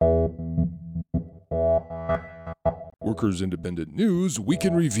Workers Independent News Week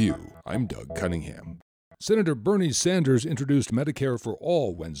in Review. I'm Doug Cunningham. Senator Bernie Sanders introduced Medicare for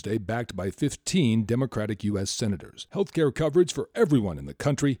All Wednesday, backed by 15 Democratic U.S. senators. Healthcare coverage for everyone in the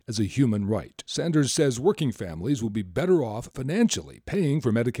country as a human right. Sanders says working families will be better off financially paying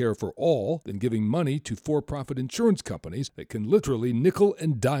for Medicare for all than giving money to for-profit insurance companies that can literally nickel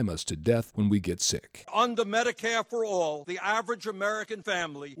and dime us to death when we get sick. Under Medicare for All, the average American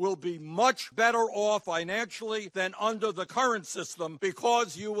family will be much better off financially than under the current system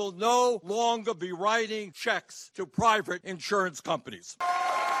because you will no longer be writing checks to private insurance companies.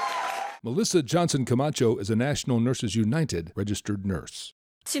 Melissa Johnson Camacho is a National Nurses United registered nurse.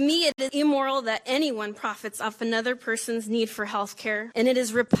 To me, it is immoral that anyone profits off another person's need for health care, and it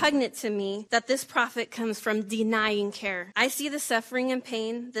is repugnant to me that this profit comes from denying care. I see the suffering and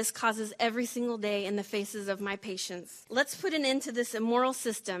pain this causes every single day in the faces of my patients. Let's put an end to this immoral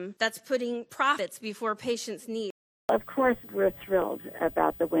system that's putting profits before patients' needs. Of course, we're thrilled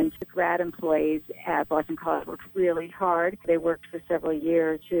about the win. The grad employees at Boston College worked really hard. They worked for several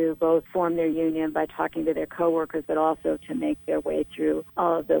years to both form their union by talking to their coworkers, but also to make their way through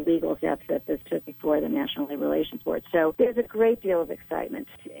all of the legal steps that this took before the National Labor Relations Board. So there's a great deal of excitement,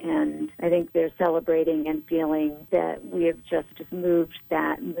 and I think they're celebrating and feeling that we have just moved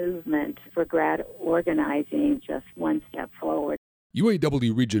that movement for grad organizing just one step forward.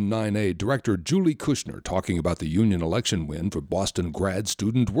 UAW Region 9A Director Julie Kushner talking about the union election win for Boston grad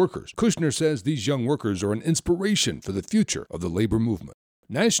student workers. Kushner says these young workers are an inspiration for the future of the labor movement.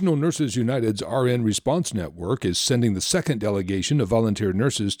 National Nurses United's RN Response Network is sending the second delegation of volunteer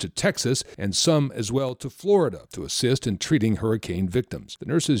nurses to Texas and some as well to Florida to assist in treating hurricane victims. The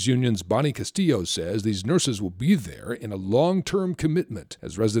Nurses Union's Bonnie Castillo says these nurses will be there in a long-term commitment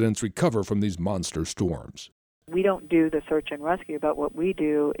as residents recover from these monster storms. We don't do the search and rescue, but what we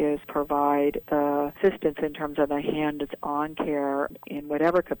do is provide assistance in terms of the hands-on care in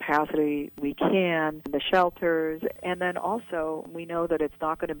whatever capacity we can, the shelters, and then also we know that it's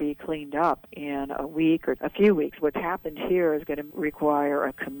not going to be cleaned up in a week or a few weeks. What's happened here is going to require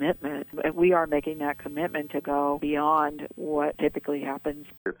a commitment, and we are making that commitment to go beyond what typically happens.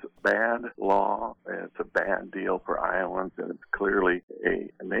 It's a bad law, and it's a bad deal for Iowans, and it's clearly a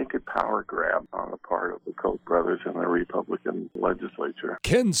naked power grab on the part of the Koch brothers in the Republican legislature.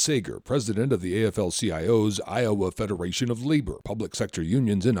 Ken Sager, president of the AFL-CIO's Iowa Federation of Labor. Public sector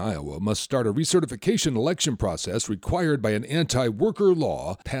unions in Iowa must start a recertification election process required by an anti-worker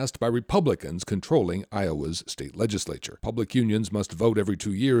law passed by Republicans controlling Iowa's state legislature. Public unions must vote every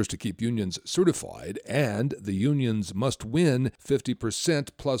 2 years to keep unions certified, and the unions must win 50%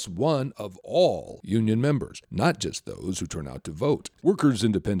 plus one of all union members, not just those who turn out to vote. Workers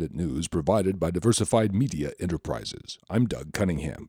Independent News provided by Diversified Media Enterprises. I'm Doug Cunningham.